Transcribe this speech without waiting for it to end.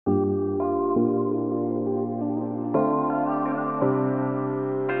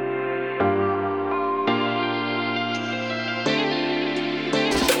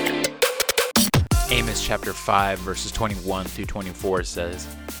chapter 5, verses 21 through 24 says,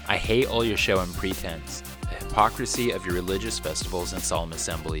 I hate all your show and pretense, the hypocrisy of your religious festivals and solemn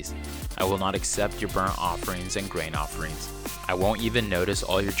assemblies. I will not accept your burnt offerings and grain offerings. I won't even notice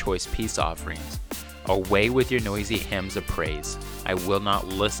all your choice peace offerings. Away with your noisy hymns of praise. I will not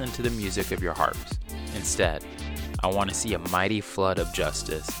listen to the music of your harps. Instead, I want to see a mighty flood of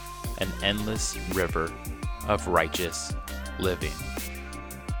justice, an endless river of righteous living.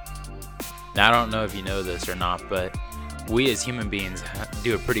 Now, I don't know if you know this or not, but we as human beings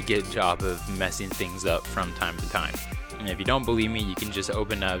do a pretty good job of messing things up from time to time. And if you don't believe me, you can just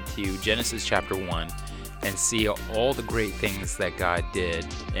open up to Genesis chapter 1 and see all the great things that God did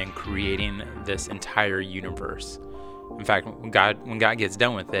in creating this entire universe. In fact, when God gets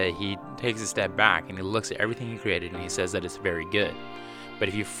done with it, he takes a step back and he looks at everything he created and he says that it's very good. But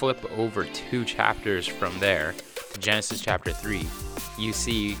if you flip over 2 chapters from there to Genesis chapter 3, you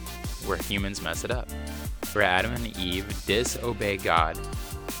see where humans mess it up. Where Adam and Eve disobey God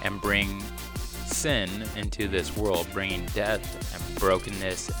and bring sin into this world, bringing death and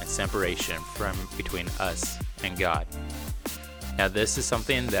brokenness and separation from between us and God. Now, this is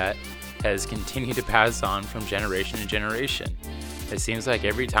something that has continued to pass on from generation to generation. It seems like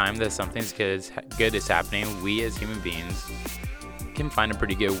every time that something's good is happening, we as human beings can find a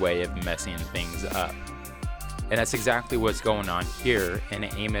pretty good way of messing things up. And that's exactly what's going on here in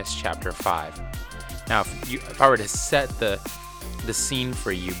Amos chapter 5. Now, if I were to set the scene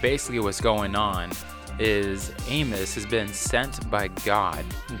for you, basically what's going on is Amos has been sent by God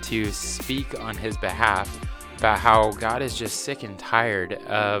to speak on his behalf about how God is just sick and tired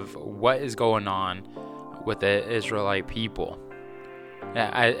of what is going on with the Israelite people.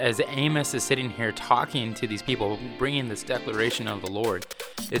 As Amos is sitting here talking to these people, bringing this declaration of the Lord,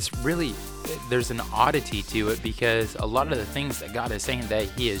 there's an oddity to it, because a lot of the things that God is saying that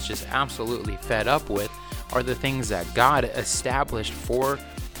he is just absolutely fed up with are the things that God established for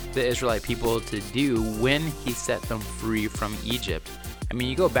the Israelite people to do when he set them free from Egypt. I mean,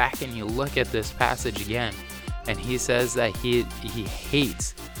 you go back and you look at this passage again, and he says that he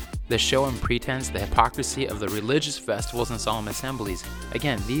hates the show and pretense, the hypocrisy of the religious festivals and solemn assemblies.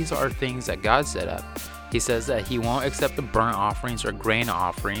 Again, these are things that God set up. He says that he won't accept the burnt offerings or grain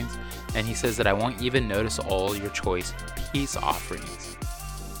offerings, and he says that I won't even notice all your choice peace offerings.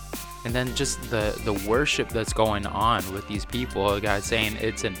 And then just the worship that's going on with these people, God's saying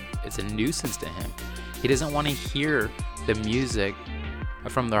it's a nuisance to him. He doesn't want to hear the music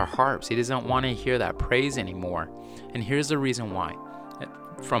from their harps. He doesn't want to hear that praise anymore. And here's the reason why.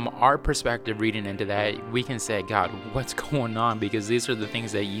 From our perspective, reading into that, we can say, God, what's going on? Because these are the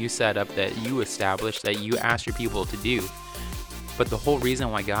things that you set up, that you established, that you asked your people to do. But the whole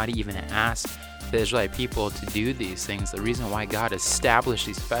reason why God even asked the Israelite people to do these things, the reason why God established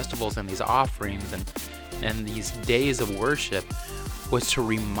these festivals and these offerings and these days of worship, was to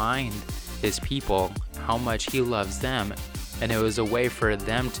remind his people how much he loves them. And it was a way for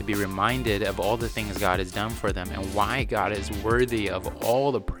them to be reminded of all the things God has done for them and why God is worthy of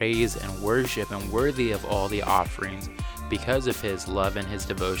all the praise and worship and worthy of all the offerings because of his love and his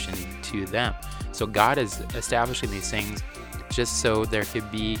devotion to them. So God is establishing these things just so there could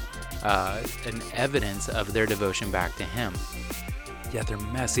be an evidence of their devotion back to him. Yet they're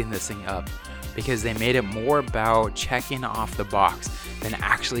messing this thing up because they made it more about checking off the box than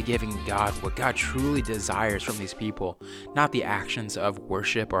actually giving God what God truly desires from these people. Not the actions of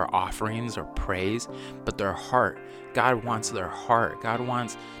worship or offerings or praise, but their heart. God wants their heart. God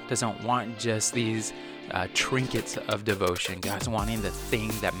doesn't want just these trinkets of devotion. God's wanting the thing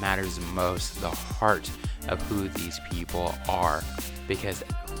that matters most, the heart of who these people are. Because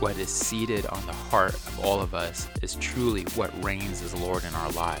what is seated on the heart of all of us is truly what reigns as Lord in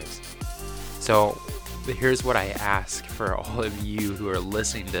our lives. So here's what I ask for all of you who are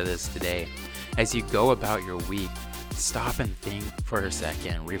listening to this today. As you go about your week, stop and think for a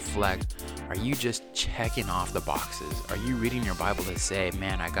second, reflect. Are you just checking off the boxes? Are you reading your Bible to say,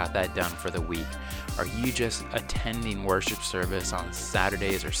 man, I got that done for the week? Are you just attending worship service on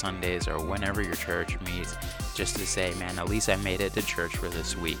Saturdays or Sundays or whenever your church meets just to say, man, at least I made it to church for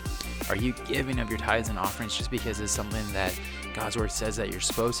this week? Are you giving of your tithes and offerings just because it's something that God's word says that you're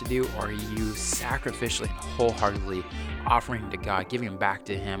supposed to do? Or are you sacrificially and wholeheartedly offering to God, giving back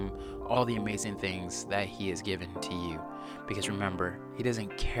to him all the amazing things that he has given to you? Because remember, he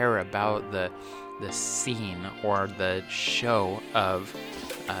doesn't care about the scene or the show of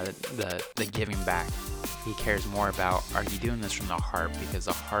the giving back. He cares more about, are you doing this from the heart? Because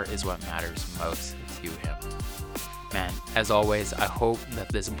the heart is what matters most to him. Man, as always, I hope that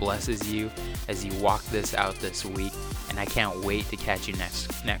this blesses you as you walk this out this week, and I can't wait to catch you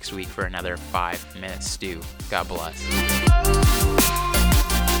next week for another 5-minute stew. God bless.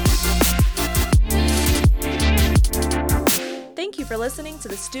 Thank you for listening to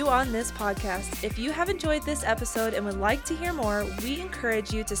the Stew on This podcast. If you have enjoyed this episode and would like to hear more, we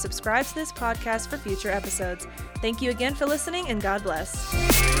encourage you to subscribe to this podcast for future episodes. Thank you again for listening, and God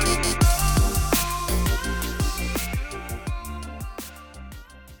bless.